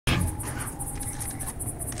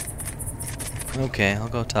Okay, I'll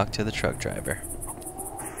go talk to the truck driver.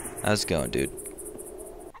 How's it going, dude?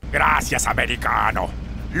 Gracias, americano.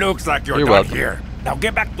 Looks like you're You're done welcome. here. Now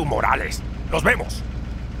get back to Morales. Nos vemos.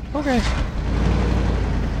 Okay.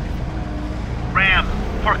 Ram,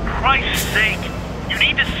 for Christ's sake, you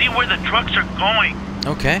need to see where the trucks are going.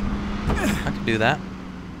 Okay. I can do that.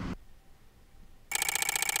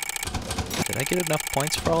 Did I get enough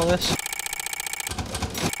points for all this?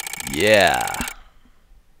 Yeah.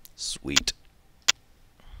 Sweet.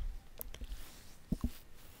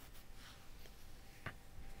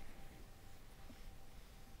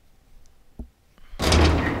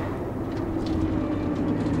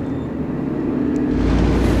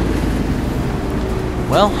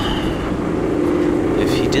 Well,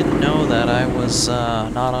 if he didn't know that I was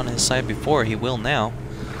not on his side before, he will now.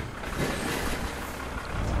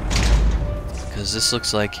 Because this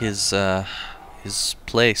looks like his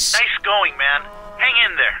place. Nice going, man. Hang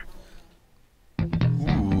in there.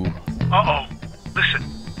 Ooh. Uh-oh. Listen.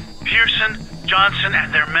 Pearson, Johnson,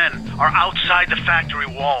 and their men are outside the factory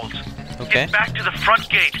walls. Okay. Get back to the front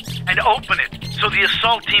gate and open it so the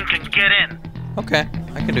assault team can get in. Okay,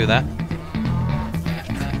 I can do that.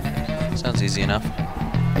 Sounds easy enough.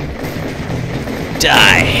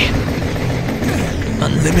 Die!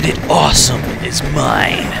 Unlimited awesome is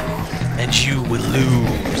mine, and you will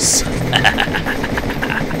lose.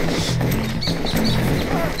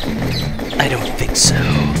 I don't think so.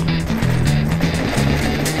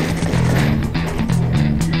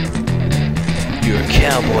 Your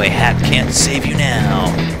cowboy hat can't save you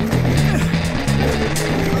now.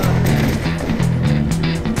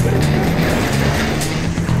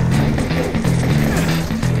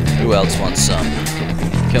 Who else wants some?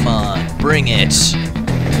 Come on, bring it.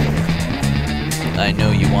 I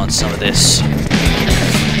know you want some of this.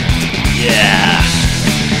 Yeah.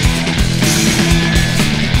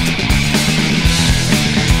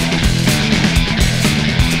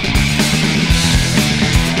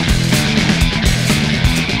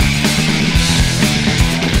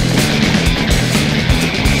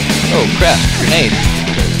 Oh crap, grenade.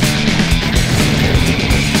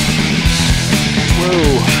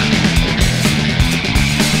 Whoa.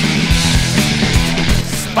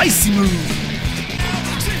 Spicy move.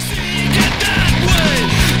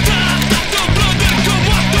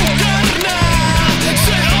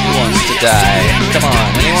 Who wants to die? Come on,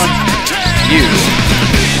 anyone? You.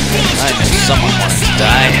 I know someone wants to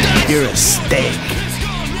die. You're a steak.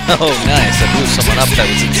 Oh, nice. I blew someone up that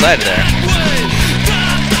was inside of there.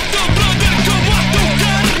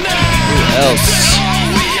 Who else?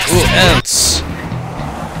 Who else?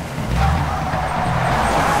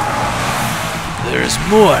 There's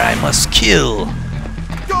more I must kill.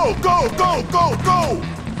 Go, go, go, go, go!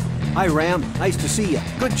 Hi, Ram. Nice to see you.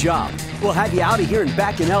 Good job. We'll have you out of here and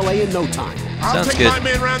back in L.A. in no time. I'll Sounds take good. my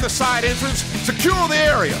men around the side entrance. Secure the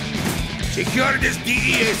area. Secure this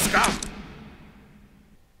DEA scout.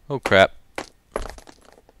 Oh crap.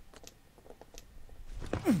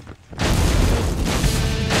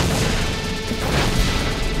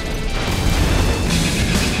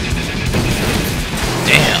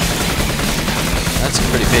 Damn. That's a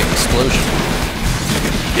pretty big explosion.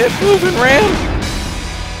 Get moving, Ram!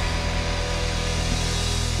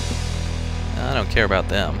 I don't care about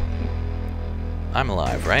them. I'm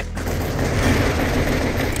alive, right?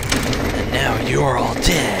 And now you're all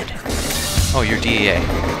dead. Oh, you're DEA.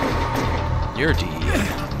 You're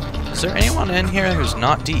DEA. Is there anyone in here who's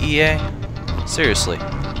not DEA? Seriously.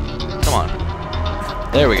 Come on.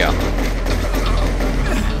 There we go.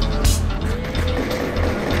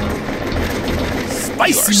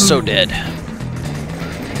 You are so dead.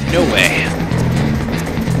 No way.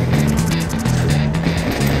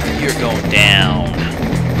 You're going down.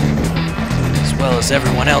 As well as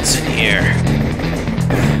everyone else in here.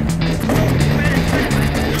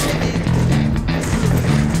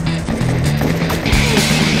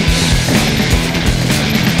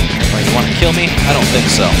 Oh, you want to kill me? I don't think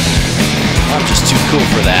so. I'm just too cool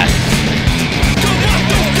for that.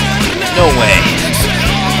 No way.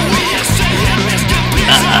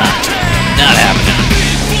 Not happening.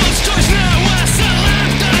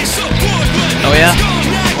 Oh yeah?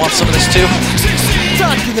 Want some of this too?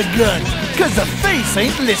 Talk to the gun, cause the face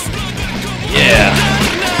ain't listening. Yeah.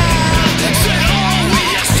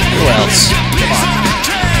 Who else? Come on.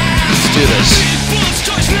 Let's do this.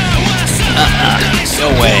 No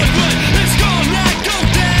way.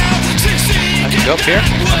 I can go up here?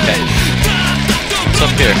 Okay. What's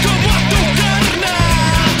up here?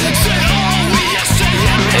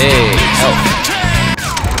 Hey, help.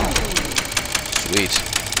 Sweet.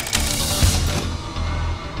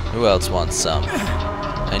 Who else wants some?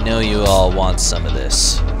 I know you all want some of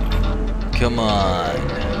this. Come on.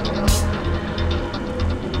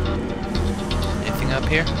 Anything up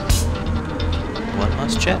here? One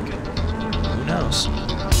must check. Who knows?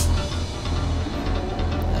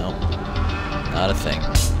 No. Not a thing.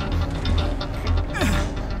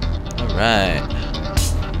 Alright.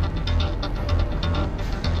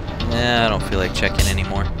 Nah, I don't feel like checking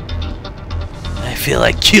anymore. I feel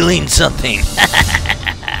like killing something.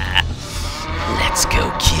 Let's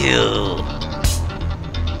go kill.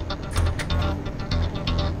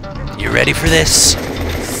 You ready for this?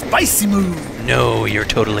 Spicy move. No, you're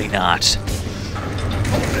totally not.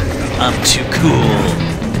 I'm too cool.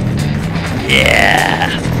 Yeah.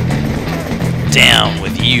 Down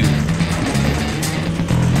with you.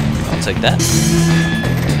 I'll take that.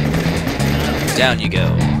 Down you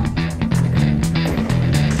go.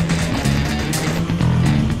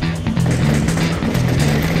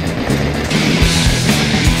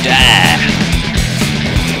 Die.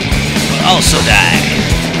 Will also die.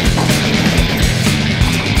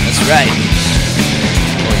 That's right.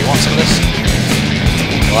 Oh, you want some of this?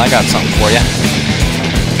 Well, I got something for you.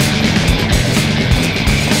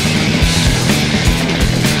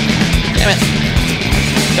 Damn it.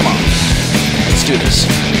 Come on. Let's do this.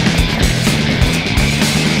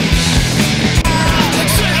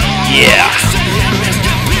 Yeah.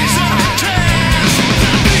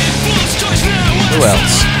 Who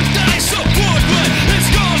else?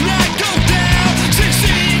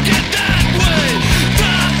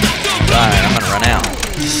 Alright, I'm gonna run out.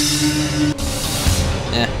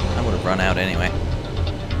 Eh, I would have run out anyway.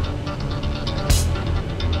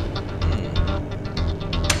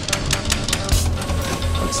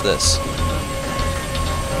 What's this?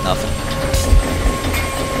 Nothing.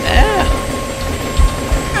 Ah!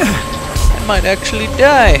 I might actually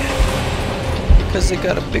die. Because they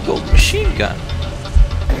got a big old machine gun.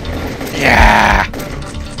 Yeah!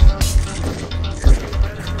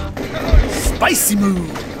 Spicy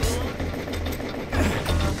move.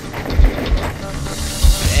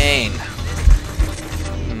 Pain.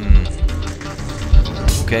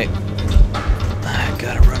 Okay. I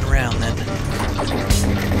gotta run around then.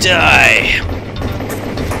 Die!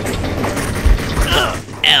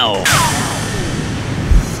 Ow!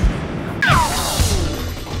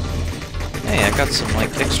 Hey, I got some,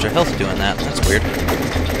 like, extra health doing that. That's weird.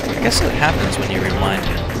 I guess it happens when you rewind.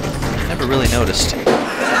 Never really noticed.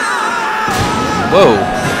 Whoa!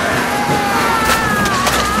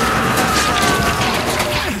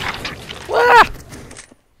 Wah!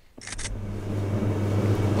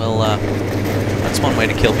 Well, that's one way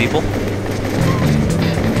to kill people.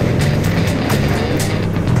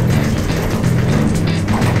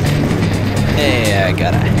 Hey, I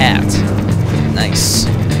got a hat. Nice.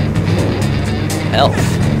 Health.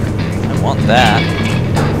 I want that.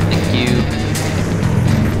 Thank you.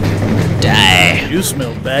 Die. You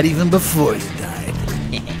smelled bad even before you died.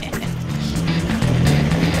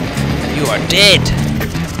 You are dead.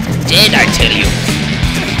 Dead, I tell you.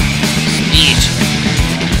 Sweet.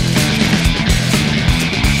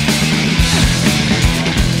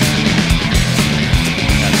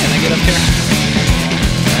 Now, can I get up here?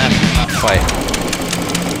 Nah, not quite.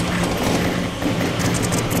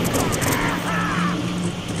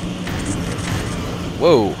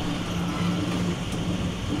 Whoa.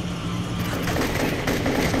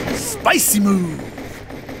 Spicy move.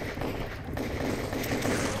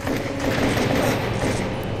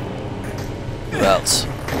 Who else?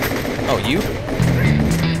 Oh, you?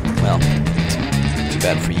 Well, too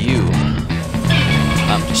bad for you.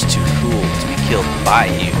 I'm just too cool to be killed by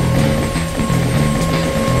you.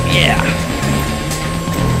 Yeah.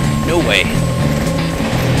 No way.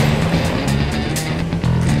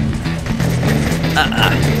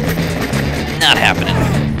 Not happening.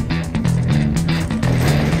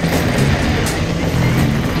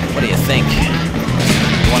 What do you think?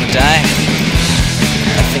 You want to die?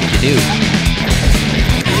 I think you do.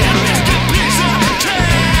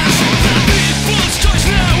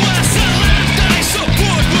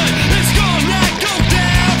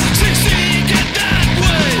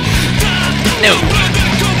 No!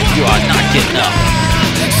 You are not getting up.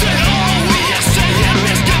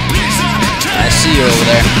 I see you over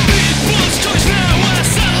there.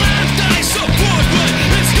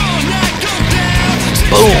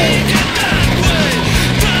 Boom!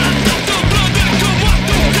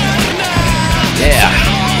 Yeah.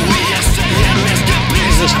 What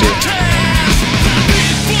does this do?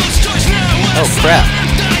 Oh crap.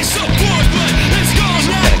 Some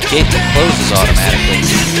kind of gate that closes automatically.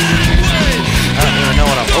 I don't even know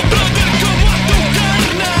what I'm opening.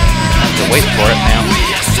 I have to wait for it now.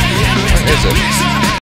 Where is it?